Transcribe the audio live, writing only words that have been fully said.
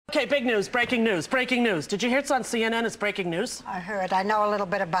Okay, big news, breaking news, breaking news. Did you hear it's on CNN? It's breaking news. I heard. I know a little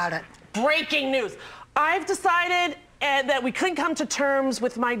bit about it. Breaking news. I've decided that we couldn't come to terms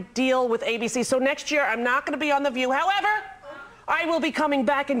with my deal with ABC, so next year I'm not going to be on The View. However, I will be coming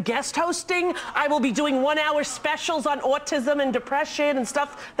back and guest hosting. I will be doing 1-hour specials on autism and depression and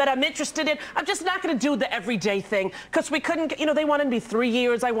stuff that I'm interested in. I'm just not going to do the everyday thing because we couldn't, you know, they wanted me 3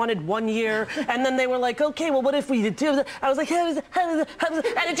 years. I wanted 1 year. And then they were like, okay, well, what if we do that? I was like, and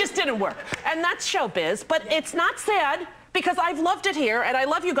it just didn't work. And that's showbiz. But it's not sad because I've loved it here and I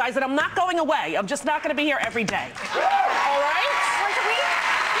love you guys and I'm not going away. I'm just not going to be here every day. All right? Once a week?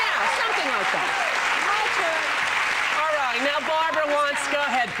 Yeah, something like that. Now Barbara wants, go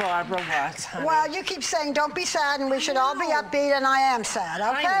ahead, Barbara, what? Well, you keep saying don't be sad and we should all be upbeat, and I am sad,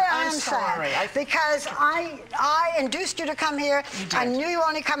 okay? I am sorry. sad. Because I induced you to come here. I knew you were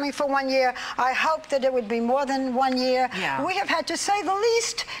only coming for 1 year. I hoped that it would be more than 1 year. Yeah. We have had, to say the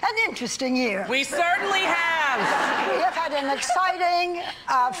least, an interesting year. We certainly have. We have had an exciting,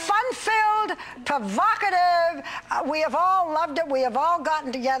 fun-filled, provocative, we have all loved it, we have all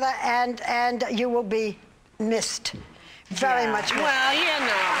gotten together, and you will be missed. Very much missed. Well, you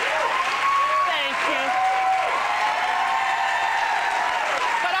know. Thank you.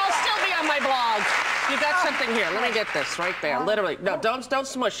 But I'll still be on my blog. You got something here. Let me get this right there. Literally. No, don't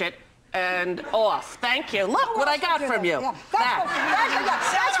smush it. And off. Thank you. Look what I got from you. Yeah.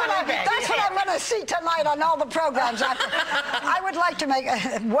 That's what I'm going to see tonight on all the programs. I would like to make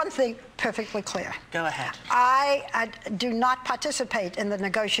one thing perfectly clear. Go ahead. I do not participate in the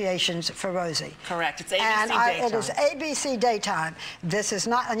negotiations for Rosie. Correct. It's ABC Daytime. It is ABC Daytime. This is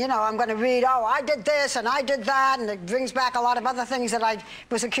not, you know, I'm going to read, oh, I did this and I did that, and it brings back a lot of other things that I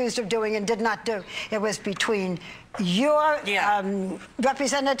was accused of doing and did not do. It was between your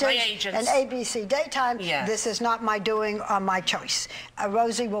representatives and ABC Daytime. Yes. This is not my doing or my choice.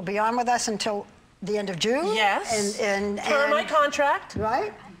 Rosie will be on with us until the end of June. Yes. Per my contract.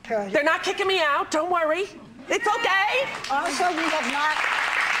 Right. They're not kicking me out. Don't worry. It's okay. Also, we have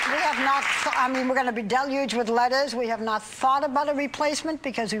not, I mean, we're going to be deluged with letters. We have not thought about a replacement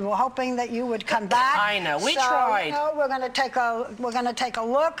because we were hoping that you would come back. I know. We tried. You know, we're going to take a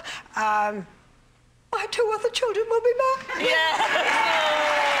look. My 2 other children will be back. Yeah.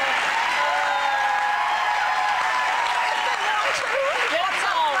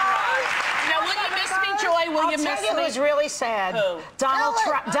 Will you miss me? Who was really sad? Who? Donald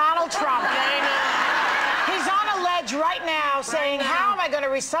Trump. I know. He's on a ledge right now saying, how am I going to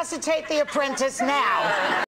resuscitate The Apprentice now?